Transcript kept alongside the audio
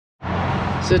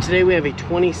So today we have a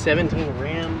 2017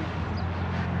 Ram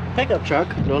pickup truck.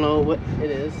 Don't know what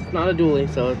it is. It's not a dually,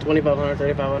 so 2500,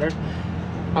 3500.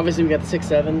 Obviously we got the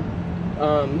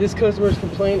 6.7. This customer's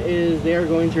complaint is they are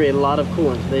going through a lot of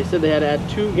coolant. They said they had to add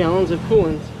 2 gallons of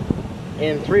coolant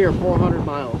in 300 or 400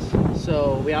 miles.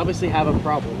 So we obviously have a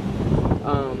problem.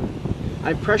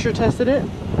 I pressure tested it.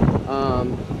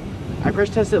 I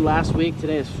pressure tested last week.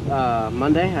 Today is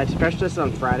Monday. I pressure tested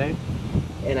on Friday,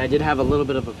 and I did have a little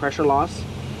bit of a pressure loss.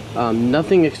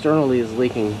 Nothing externally is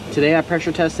leaking. Today I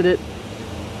pressure tested it.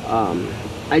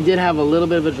 I did have a little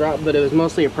bit of a drop, but it was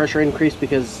mostly a pressure increase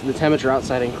because the temperature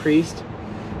outside increased.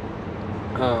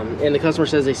 And the customer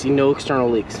says they see no external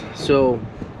leaks. So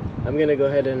I'm gonna go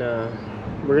ahead and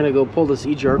we're gonna go pull this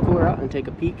EGR cooler out and take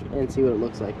a peek and see what it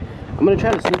looks like. I'm gonna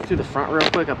try to sneak through the front real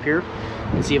quick up here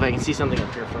and see if I can see something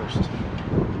up here first.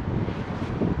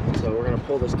 So we're gonna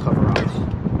pull this cover off.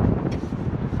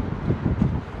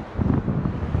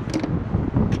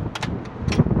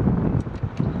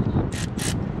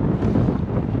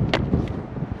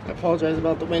 I apologize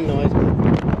about the wind noise, but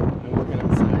I'm working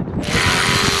outside today.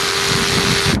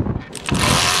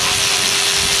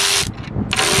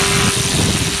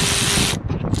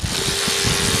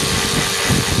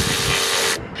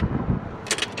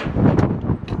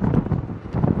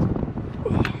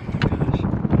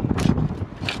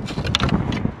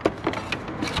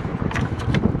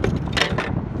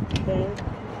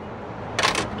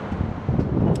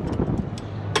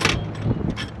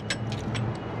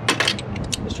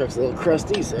 This truck's a little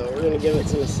crusty, so we're gonna give it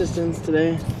some assistance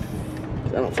today. I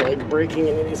don't feel like breaking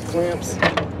any of these clamps.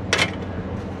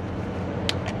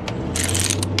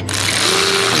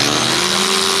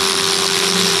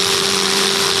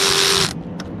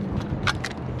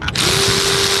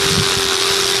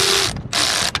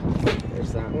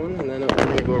 There's that one, and then we're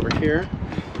gonna go over here.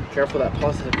 Careful that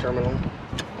positive terminal.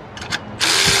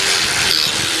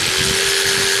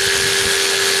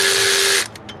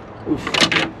 Oof.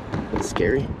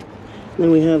 Scary. And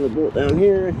then we have a bolt down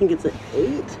here. I think it's an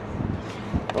 8.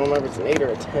 I don't remember if it's an 8 or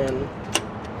a 10.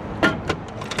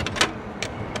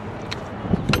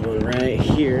 One right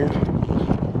here.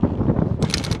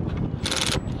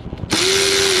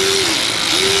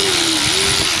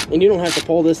 And you don't have to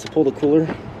pull this to pull the cooler.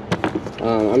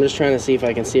 I'm just trying to see if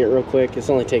I can see it real quick. This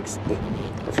only takes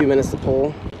a few minutes to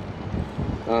pull.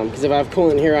 Because if I have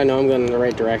coolant here, I know I'm going in the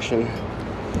right direction.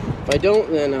 If I don't,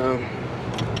 then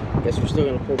I guess we're still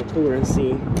gonna pull the cooler and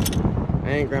see. I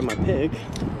ain't grabbed my pick,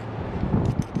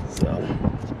 so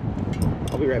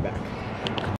I'll be right back.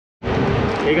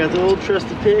 Okay, got the old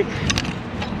trusty pick.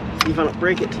 See if I don't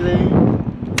break it today.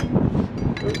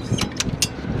 Oops.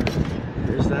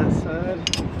 There's that side.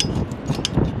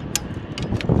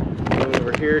 Going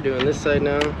over here, doing this side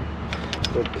now.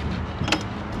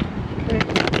 Okay,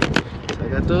 so I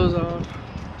got those off.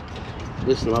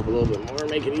 Loosen them up a little bit more,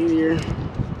 make it easier.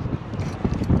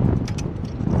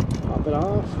 Pop it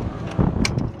off.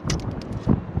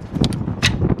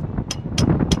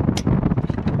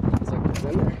 Looks like it's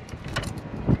in there.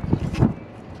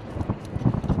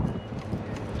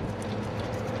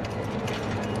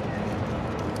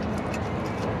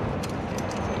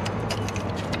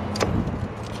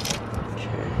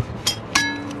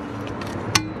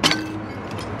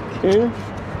 Okay.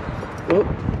 Oh,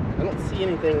 I don't see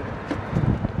anything.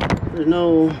 There's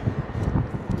no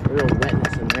real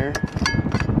wetness in there,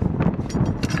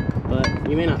 but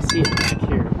you may not see it back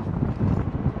here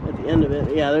at the end of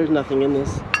it. Yeah, there's nothing in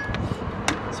this.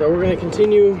 So we're going to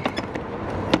continue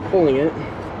pulling it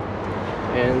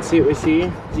and see what we see.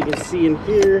 As you can see in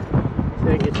here, see if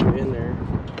I can get you in there.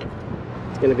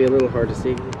 It's going to be a little hard to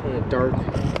see, it's kind of dark,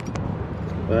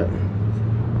 but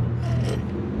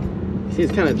you see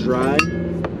it's kind of dry.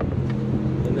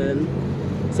 And then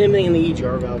same thing in the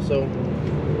EGR valve. So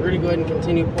we're going to go ahead and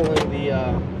continue pulling the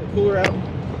cooler out,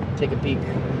 take a peek.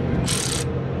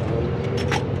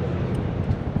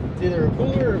 It's either a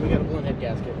cooler or we got a blunt head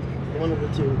gasket. One of the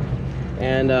two.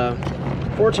 And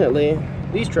fortunately,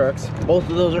 these trucks, both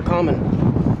of those are common.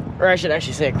 Or I should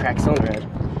actually say a cracked cylinder head.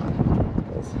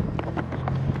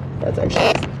 That's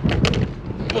actually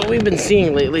what we've been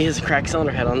seeing lately is a cracked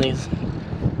cylinder head on these.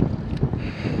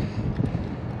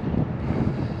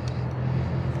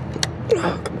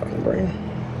 Oh, come on, brain.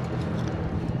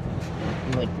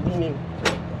 I'm like leaning,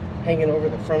 hanging over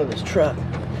the front of this truck.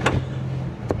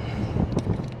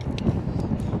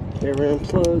 Okay, we're gonna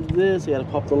unplug this. We gotta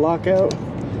pop the lock out.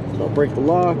 So I'll break the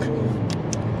lock.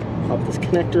 Pop this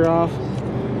connector off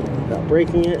without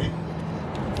breaking it.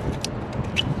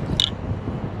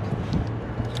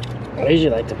 I usually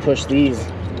like to push these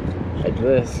like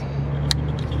this.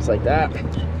 Just like that.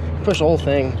 Push the whole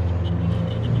thing.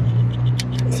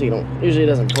 so you don't, usually it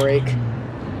doesn't break.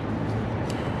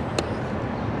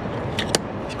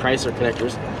 These Chrysler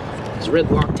connectors, these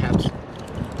red lock tabs,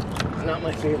 are not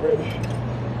my favorite.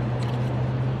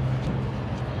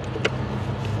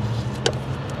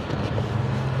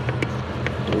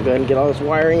 We'll go ahead and get all this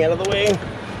wiring out of the way.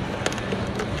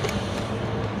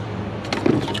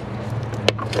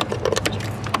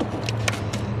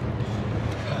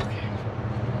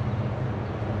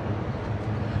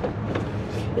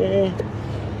 Okay.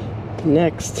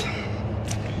 Next,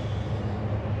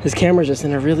 this camera's just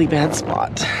in a really bad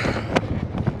spot.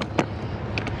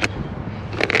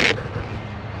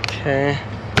 Okay.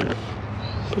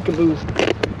 Peekaboo.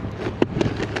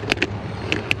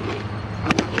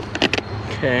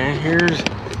 Okay,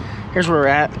 here's where we're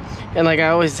at. And like I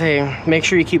always say, make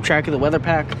sure you keep track of the weather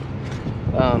pack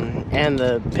and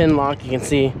the pin lock. You can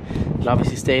see it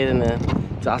obviously stayed in the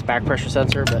exhaust back pressure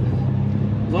sensor, but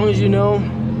as long as you know,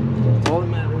 that's all that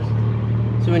matters.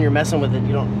 So when you're messing with it,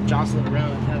 you don't jostle it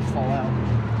around and have it fall out.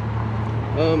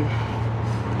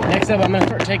 Next up, I'm gonna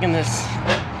start taking this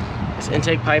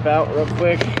intake pipe out real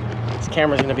quick. This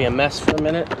camera's gonna be a mess for a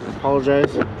minute. I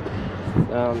apologize.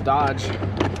 Dodge,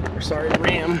 or sorry,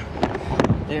 Ram,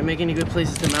 they didn't make any good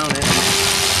places to mount it.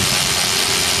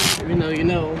 Even though you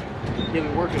know, you've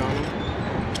been working on them.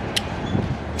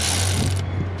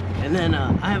 And then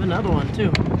I have another one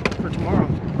too for tomorrow.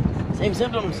 Same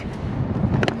symptoms.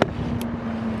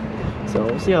 So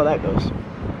we'll see how that goes.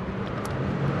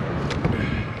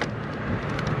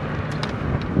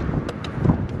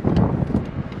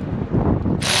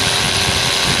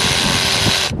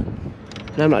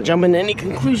 And I'm not jumping to any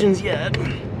conclusions yet.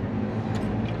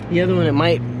 The other one, it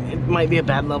might be a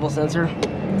bad level sensor.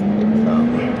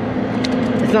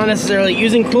 It's not necessarily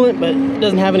using coolant, but it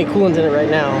doesn't have any coolant in it right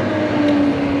now.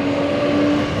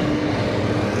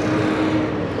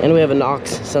 And we have a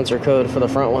NOx sensor code for the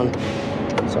front one.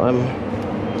 So I'm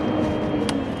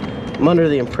under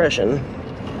the impression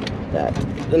that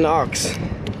the NOx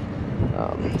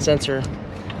sensor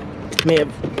may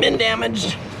have been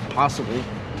damaged, possibly.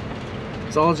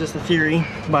 It's all just a theory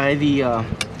by the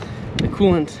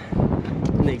coolant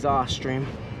in the exhaust stream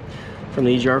from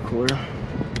the EGR cooler.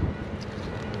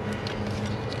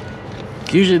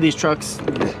 Usually these trucks,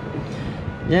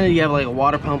 you have like a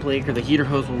water pump leak, or the heater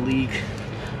hose will leak,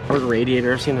 or the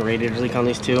radiator. I've seen the radiators leak on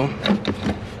these too.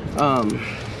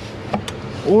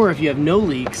 Or if you have no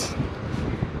leaks,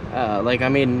 like I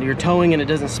mean you're towing and it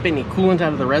doesn't spit any coolant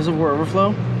out of the reservoir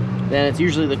overflow, then it's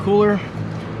usually the cooler.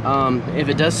 If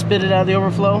it does spit it out of the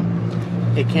overflow,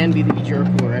 it can be the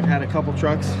EGR cooler. I've had a couple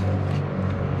trucks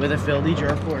with a failed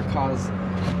EGR cooler cause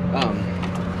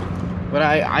what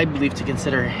I believe to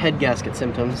consider head gasket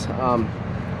symptoms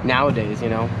nowadays, you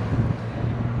know.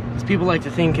 Because people like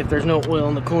to think if there's no oil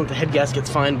in the coolant, the head gasket's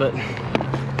fine, but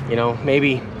you know,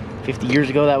 maybe 50 years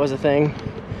ago that was a thing.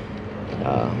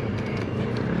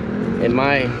 In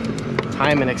my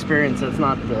time and experience, that's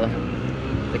not the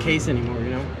case anymore,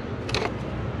 you know.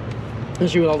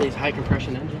 Especially with all these high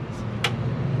compression engines.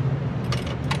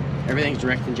 Everything's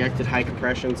direct injected high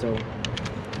compression, so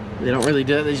they don't really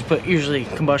do it. They just put usually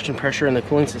combustion pressure in the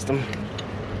cooling system.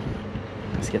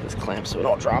 Let's get this clamp so we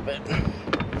don't drop it.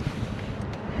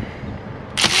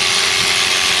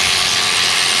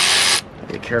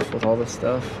 Be careful with all this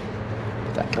stuff.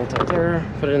 Put that bolt up there.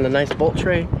 Put it in the nice bolt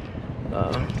tray.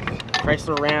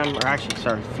 Chrysler Ram, or actually,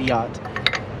 sorry, Fiat.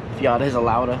 Fiat has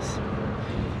allowed us.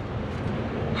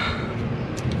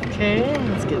 Okay,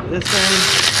 let's get this one.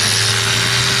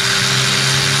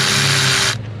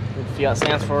 What Fiat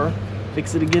stands for,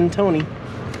 fix it again, Tony.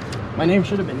 My name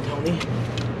should have been Tony.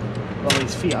 All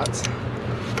these Fiats.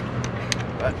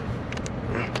 But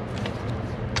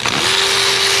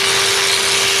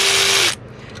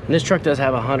and this truck does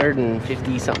have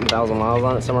 150 something thousand miles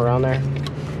on it, somewhere around there.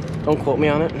 Don't quote me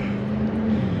on it.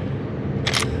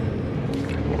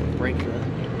 Break the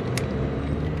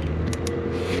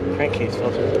crankcase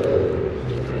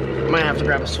filter. Might have to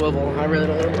grab a swivel. I really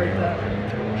don't want to break that.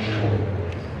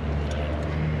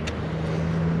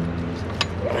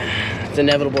 It's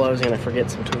inevitable I was going to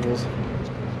forget some tools.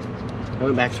 I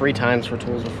went back 3 times for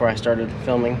tools before I started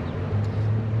filming.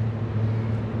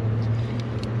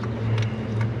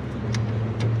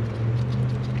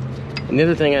 And the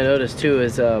other thing I noticed too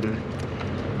is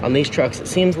on these trucks, it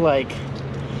seems like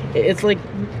it's like,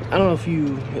 I don't know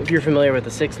if you're familiar with the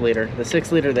 6-liter. The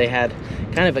 6-liter, they had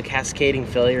kind of a cascading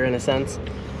failure in a sense,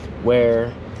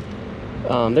 where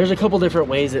there's a couple different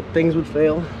ways that things would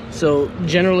fail. So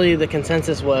generally the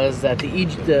consensus was that the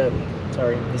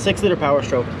 6-liter Power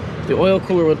Stroke, the oil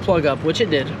cooler would plug up, which it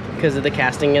did because of the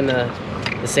casting and the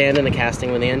sand in the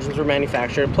casting when the engines were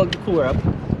manufactured. It plugged the cooler up.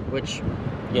 which,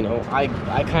 you know, I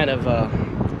kind of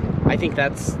I think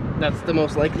that's the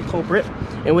most likely culprit.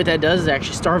 And what that does is it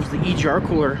actually starves the EGR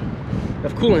cooler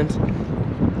of coolant,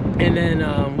 and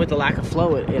then with the lack of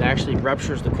flow, it actually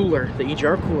ruptures the cooler, the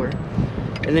EGR cooler,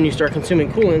 and then you start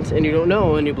consuming coolant and you don't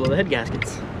know, and you blow the head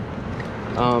gaskets.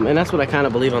 And that's what I kind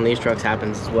of believe on these trucks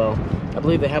happens as well. I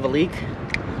believe they have a leak.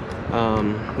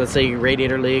 Let's say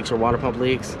radiator leaks or water pump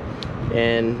leaks,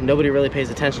 and nobody really pays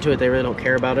attention to it. They really don't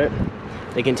care about it.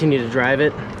 They continue to drive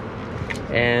it,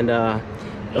 and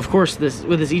of course,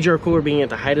 with this EGR cooler being at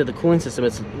the height of the cooling system,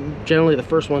 it's generally the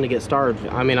first one to get starved.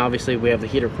 I mean, obviously we have the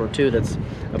heater core too that's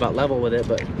about level with it,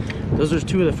 but those are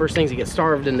two of the first things to get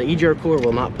starved, and the EGR cooler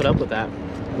will not put up with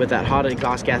that hot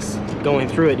exhaust gas going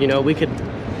through it. You know, we'd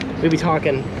be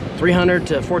talking 300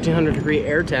 to 1400 degree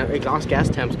exhaust gas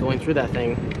temps going through that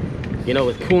thing. You know,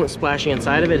 with coolant splashing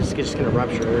inside of it, it's just gonna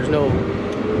rupture. There's no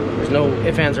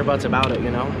ifs, ands, or buts about it, you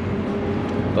know.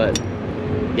 But,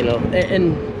 you know,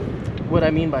 and what I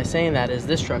mean by saying that is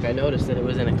this truck, I noticed that it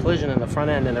was in a collision in the front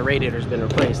end and the radiator's been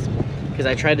replaced. Because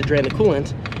I tried to drain the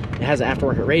coolant, it has an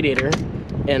aftermarket radiator,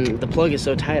 and the plug is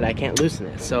so tight I can't loosen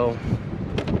it. So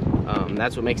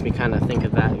that's what makes me kind of think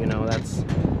of that, you know. That's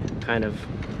kind of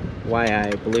why I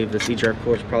believe this EGR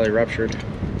cooler is probably ruptured,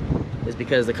 is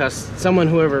because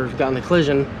whoever got in the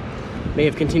collision may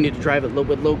have continued to drive it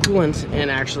with low coolant and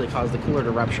actually caused the cooler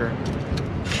to rupture.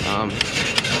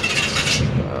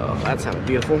 Oh, that sounded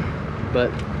beautiful,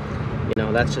 but you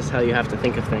know, that's just how you have to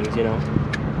think of things, you know.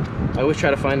 I always try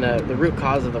to find the root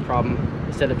cause of the problem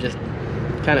instead of just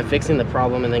kind of fixing the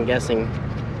problem and then guessing,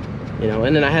 you know.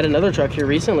 And then I had another truck here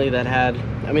recently that had,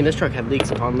 I mean, this truck had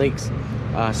leaks upon leaks.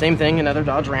 Same thing, another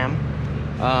Dodge Ram.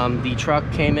 The truck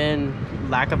came in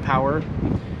lack of power,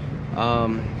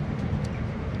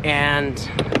 and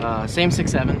same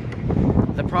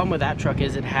 6.7. The problem with that truck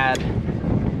is it had,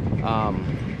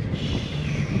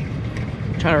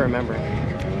 trying to remember,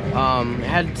 it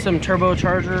had some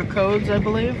turbocharger codes, I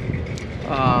believe.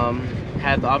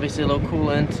 Had obviously low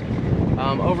coolant,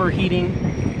 overheating,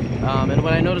 and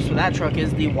what I noticed with that truck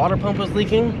is the water pump was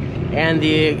leaking, and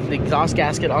the exhaust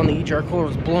gasket on the EGR cooler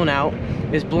was blown out.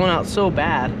 It was blown out so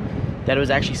bad that it was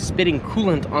actually spitting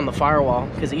coolant on the firewall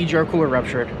because the EGR cooler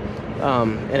ruptured.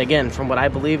 And again, from what I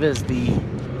believe is the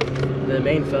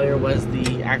main failure was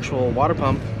the actual water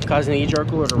pump causing the EGR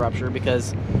cooler to rupture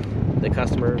because the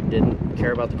customer didn't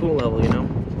care about the coolant level, you know.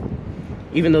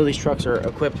 Even though these trucks are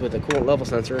equipped with a coolant level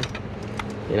sensor,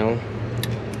 you know,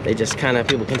 they just kind of,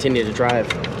 people continue to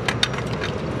drive.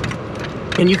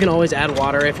 And you can always add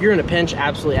water. If you're in a pinch,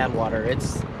 absolutely add water.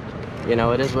 It's, you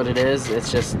know, it is what it is. It's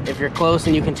just, if you're close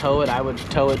and you can tow it, I would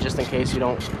tow it just in case you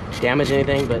don't damage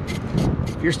anything. But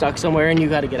if you're stuck somewhere and you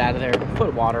got to get out of there,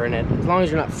 put water in it. As long as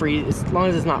you're not as long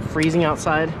as it's not freezing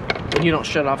outside and you don't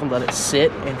shut it off and let it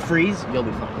sit and freeze, you'll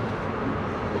be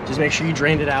fine. Just make sure you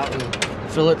drained it out and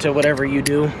fill it to whatever you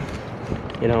do.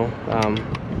 You know, I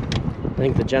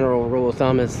think the general rule of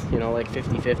thumb is, you know, like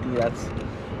 50-50. That's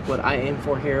what I aim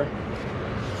for here.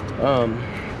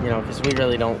 You know, because we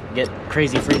really don't get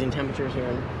crazy freezing temperatures here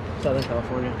in Southern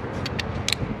California.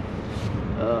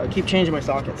 I keep changing my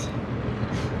sockets,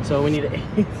 so we need to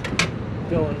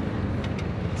going.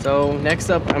 So next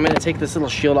up, I'm going to take this little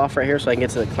shield off right here so I can get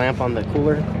to the clamp on the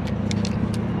cooler.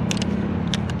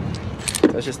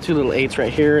 There's just two little 8s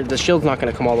right here. The shield's not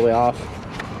going to come all the way off.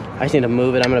 I just need to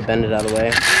move it. I'm going to bend it out of the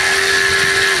way.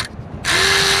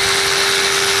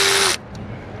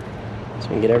 So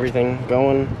we can get everything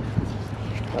going.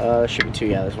 There should be 2,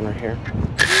 yeah, there's one right here.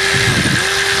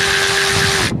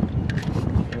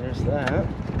 Okay, there's that.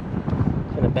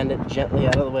 I'm gonna bend it gently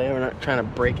out of the way. We're not trying to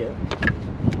break it.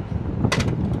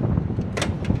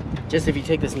 Just if you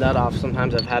take this nut off,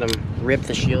 sometimes I've had them rip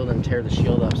the shield and tear the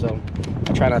shield up, so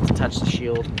I try not to touch the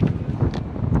shield.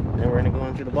 Then we're gonna go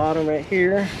in through the bottom right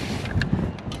here.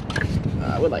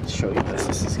 I would like to show you this.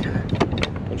 This is kind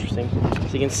of interesting.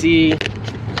 So you can see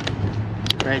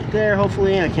right there,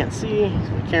 hopefully, I can't see, it's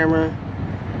my camera,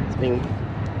 it's being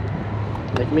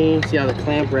like me. See how the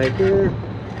clamp right here,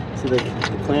 see the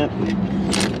clamp, and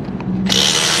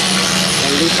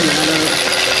loosen that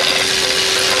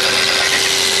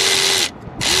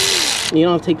up. You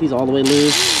don't have to take these all the way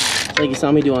loose, like you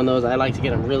saw me do on those. I like to get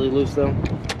them really loose though,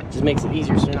 it just makes it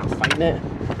easier so you're not fighting it.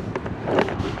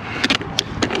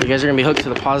 You guys are going to be hooked to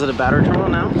the positive battery terminal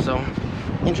now, so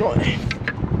enjoy.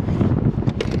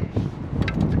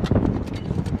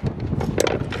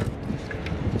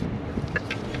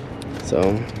 So,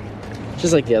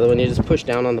 just like the other one, you just push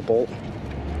down on the bolt,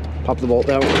 pop the bolt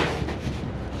down.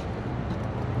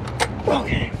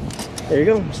 Okay, there you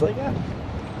go, just like that.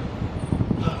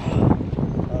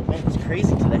 Oh man, it's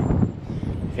crazy today.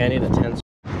 If you Okay, I need a 10.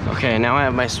 Okay, now I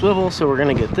have my swivel, so we're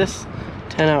gonna get this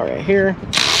 10 out right here.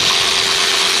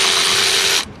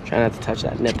 Try not to touch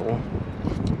that nipple.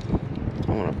 I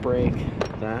don't want to break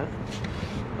that.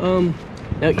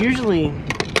 Now usually,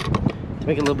 to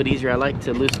make it a little bit easier, I like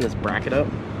to loosen this bracket up.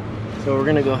 So we're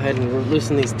gonna go ahead and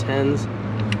loosen these 10s,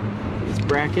 this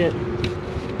bracket.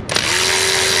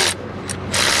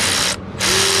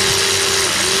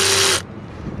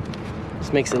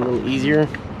 This makes it a little easier.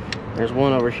 There's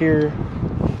one over here.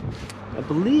 I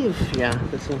believe, yeah,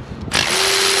 this one.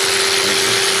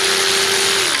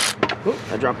 Oh,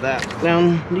 I dropped that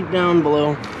down, deep down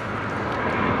below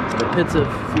the pits of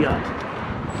Fiat.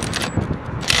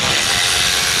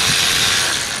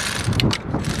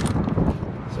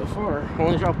 So far, I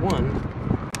only dropped one.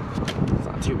 It's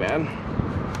not too bad.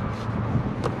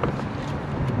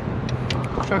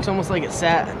 The truck's almost like it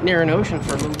sat near an ocean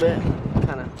for a little bit.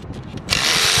 Kind of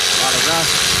a lot of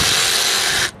rust.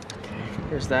 Okay,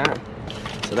 here's that.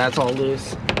 So that's all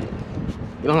loose.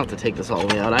 You don't have to take this all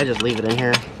the way out. I just leave it in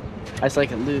here. I just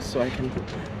like it loose so I can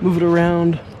move it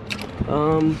around.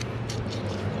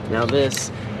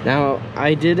 Now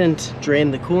I didn't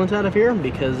drain the coolant out of here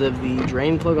because of the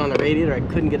drain plug on the radiator. I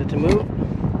couldn't get it to move.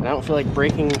 And I don't feel like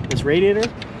breaking this radiator.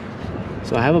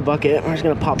 So I have a bucket. I'm just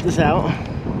gonna pop this out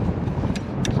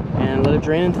and let it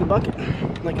drain into the bucket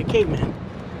like a caveman.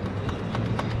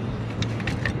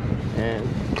 And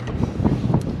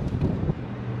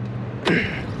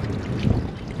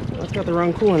it's got the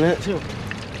wrong coolant in it too.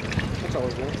 That's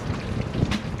always nice.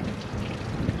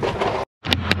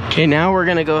 Okay, now we're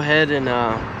gonna go ahead and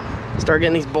start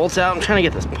getting these bolts out. I'm trying to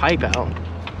get this pipe out.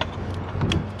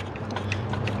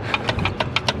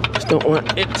 Just don't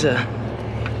want it to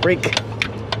break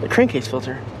the crankcase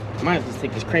filter. I might have to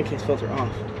take this crankcase filter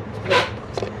off.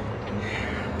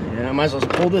 Yeah, I might as well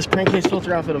pull this crankcase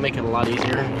filter off. It'll make it a lot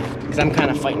easier because I'm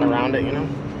kind of fighting around it, you know.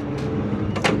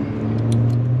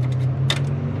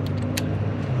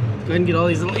 Go ahead and get all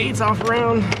these little 8s off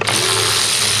around.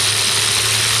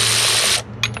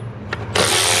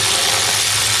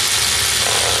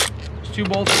 There's 2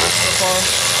 bolts so far.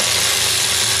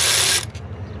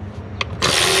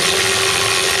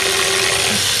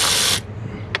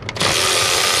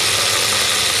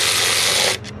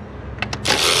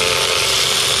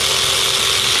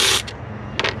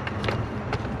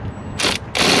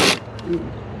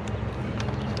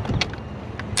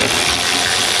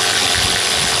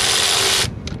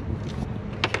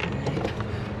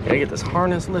 Gotta get this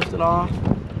harness lifted off.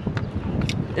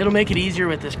 It'll make it easier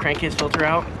with this crankcase filter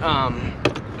out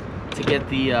to get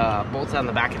the bolts on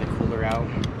the back of the cooler out.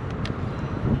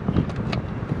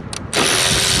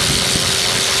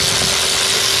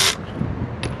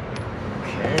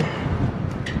 Okay.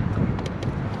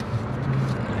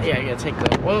 Yeah, you gotta take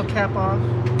the oil cap off,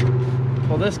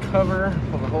 pull this cover,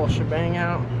 pull the whole shebang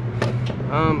out.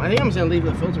 I think I'm just gonna leave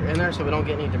the filter in there so we don't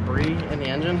get any debris in the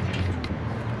engine.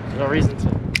 There's no reason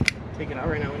to take it out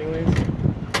right now anyways.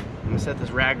 I'm gonna set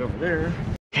this rag over there.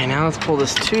 Okay, now let's pull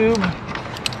this tube,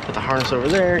 put the harness over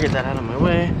there, get that out of my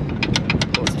way.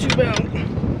 Pull this tube out.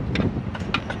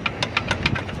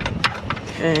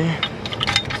 Okay.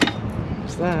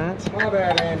 There's that. My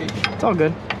bad, Andy. It's all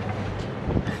good.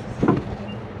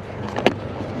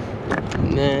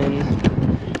 And then you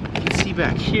can see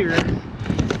back here,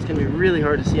 it's gonna be really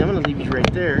hard to see. I'm gonna leave you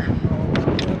right there.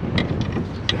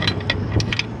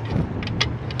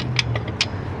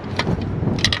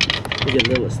 Get a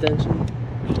little extension.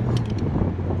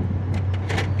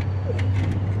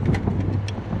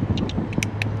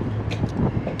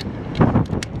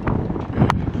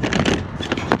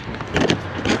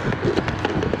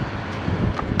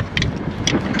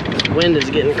 Wind is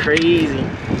getting crazy.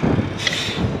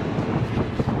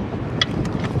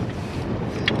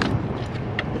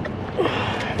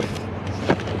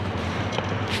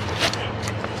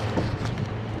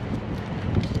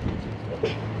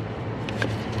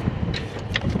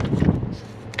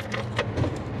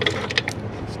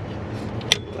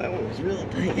 Really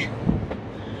tight.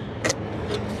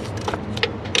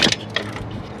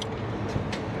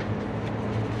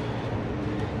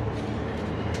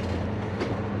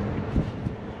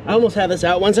 I almost have this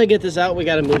out. Once I get this out, we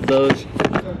got to move those.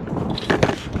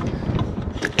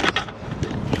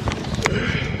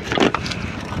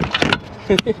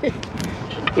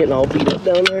 Getting all beat up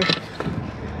down there.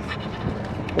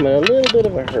 I'm in a little bit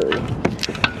of a hurry.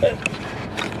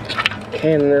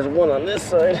 Okay, and then there's one on this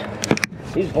side.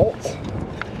 These bolts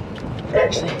are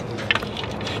actually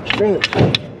extremely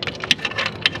tight.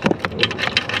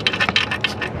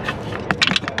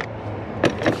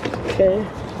 Okay.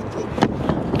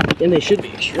 And they should be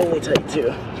extremely tight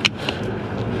too.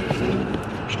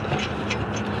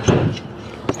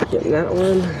 Getting that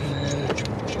one.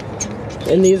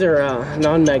 And these are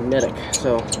non-magnetic,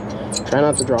 so try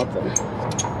not to drop them.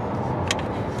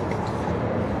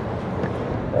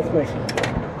 That's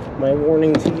my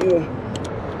warning to you.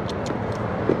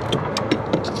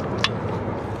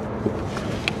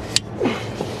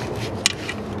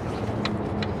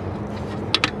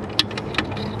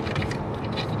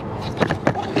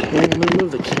 I'm gonna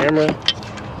move the camera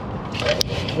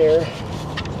here.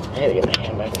 I had to get my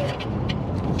hand back there.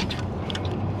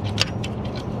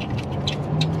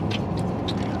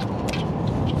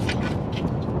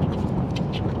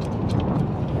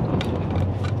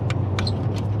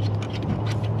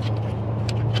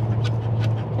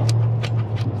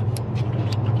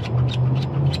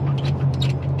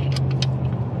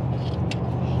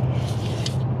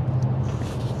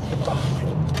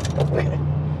 Okay,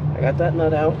 I got that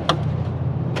nut out.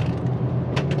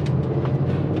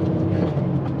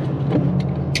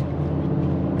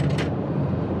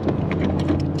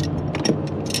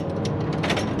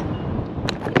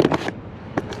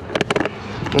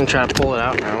 I'm gonna try to pull it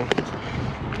out now.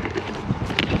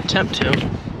 Attempt to.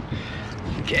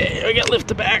 Okay, I gotta lift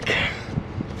the back.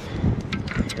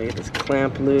 Gotta get this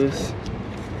clamp loose.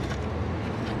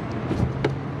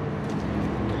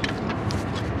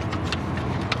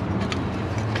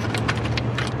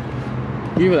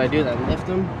 Usually what I do is I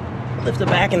lift the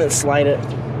back and then slide it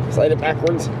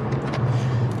backwards.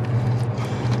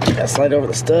 Gotta slide over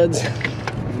the studs.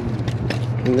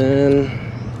 And then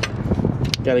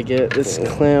gotta get this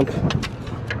clamp.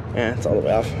 Yeah, it's all the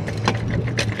way off.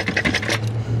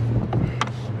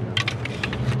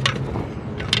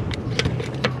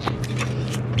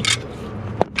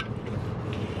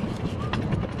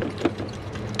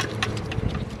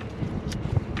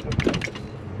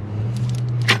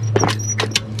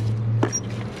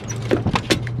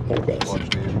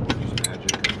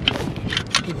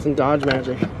 Some Dodge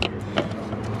magic.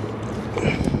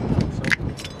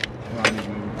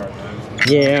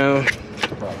 Yeah.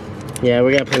 Yeah,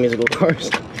 we got plenty of good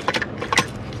cars.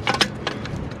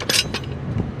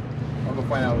 I'll go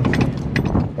find out.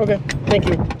 Okay, thank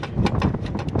you.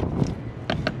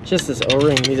 Just this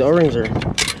O-ring. These O-rings are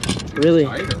really,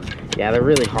 yeah, they're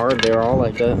really hard. They're all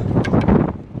like that.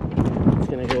 It's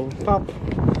gonna go pop.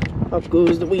 Up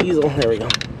goes the weasel. There we go.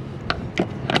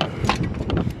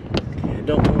 Okay, I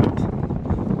don't want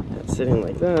that sitting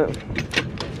like that.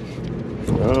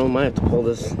 I might have to pull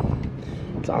this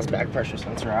exhaust back pressure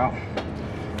sensor out.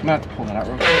 I'm gonna have to pull that out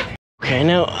real quick. Okay,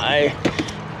 now I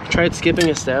tried skipping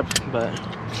a step, but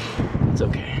it's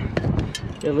okay.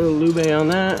 Got a little lube on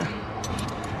that.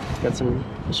 Got some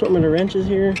assortment of wrenches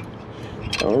here. I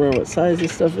don't remember what size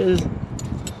this stuff is,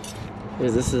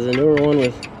 because this is a newer one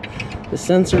with the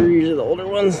sensor. Usually the older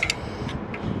ones.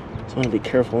 Just want to be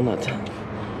careful not to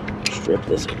strip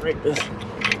this or break this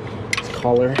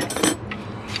collar.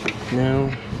 Now,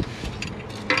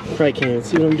 probably can't even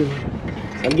see what I'm doing.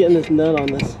 So I'm getting this nut on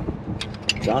this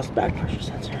exhaust back pressure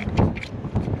sensor.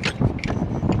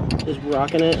 Just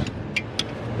rocking it.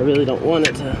 I really don't want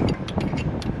it to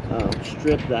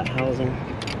strip that housing.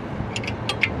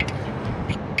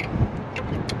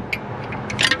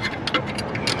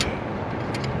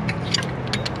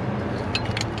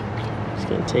 Just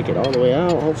gonna take it all the way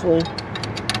out, hopefully.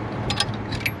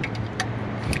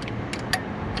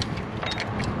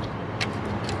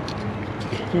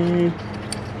 Okay,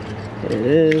 there it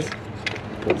is.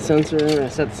 Put the sensor in. I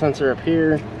set the sensor up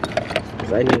here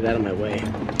because I need that in my way.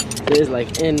 It is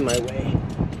like in my way.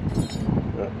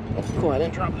 Oh, cool, I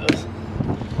didn't drop those.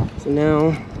 So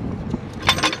now,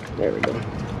 there we go.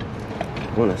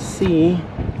 I want to see.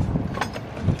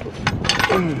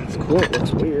 It's cool, it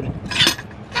looks weird.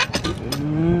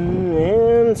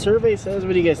 And survey says,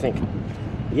 what do you guys think?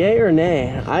 Yay or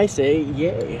nay? I say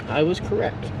yay. I was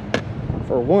correct.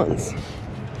 For once.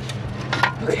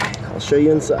 Okay, I'll show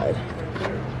you inside.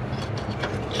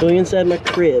 Show you inside my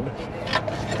crib.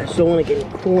 I still want to get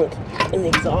any coolant in the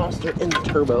exhaust or in the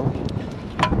turbo.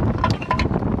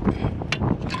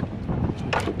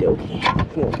 Okie dokie.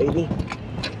 Come on, baby.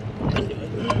 I can do it.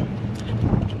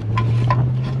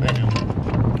 I know.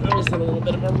 I'm just in a little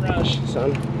bit of a rush,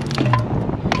 son.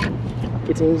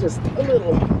 Getting just a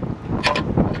little,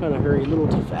 trying to hurry a little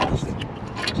too fast.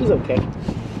 Which is okay.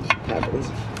 Happens.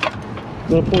 I'm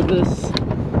gonna pull this.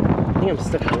 I think I'm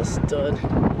stuck on a stud.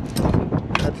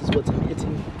 That is what's I'm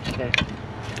hitting. Okay,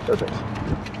 perfect.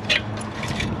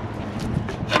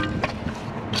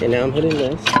 Okay, now I'm hitting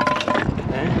this.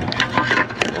 Okay.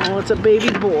 Oh, it's a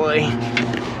baby boy.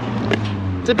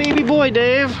 It's a baby boy,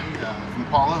 Dave.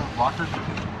 Impala locker?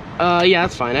 Yeah,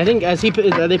 that's fine. I think,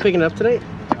 are they picking it up today?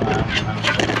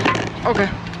 Okay.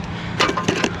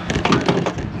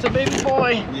 It's a baby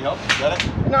boy. Need help? Got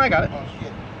it? No, I got it. Oh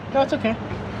shit. No, it's okay.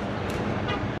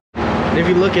 And if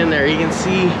you look in there, you can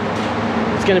see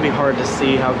it's gonna be hard to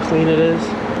see how clean it is.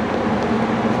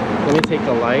 Let me take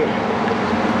the light.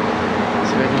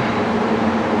 See if I can.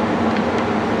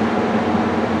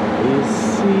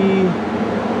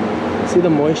 You see the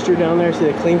moisture down there? See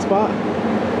the clean spot?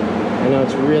 I know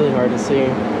it's really hard to see,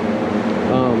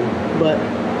 but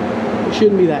it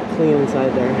shouldn't be that clean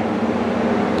inside there.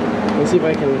 Let's see if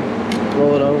I can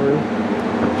roll it over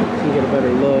so you get a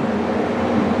better look.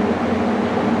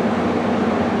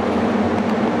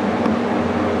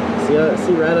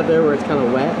 See right up there where it's kind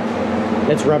of wet?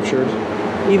 It's ruptured.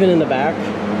 Even in the back.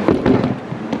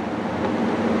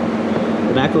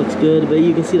 The back looks good, but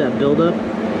you can see that buildup.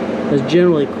 That's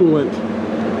generally coolant.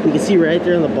 You can see right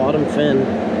there on the bottom fin.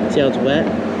 See how it's wet?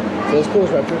 So this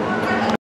cool's ruptured.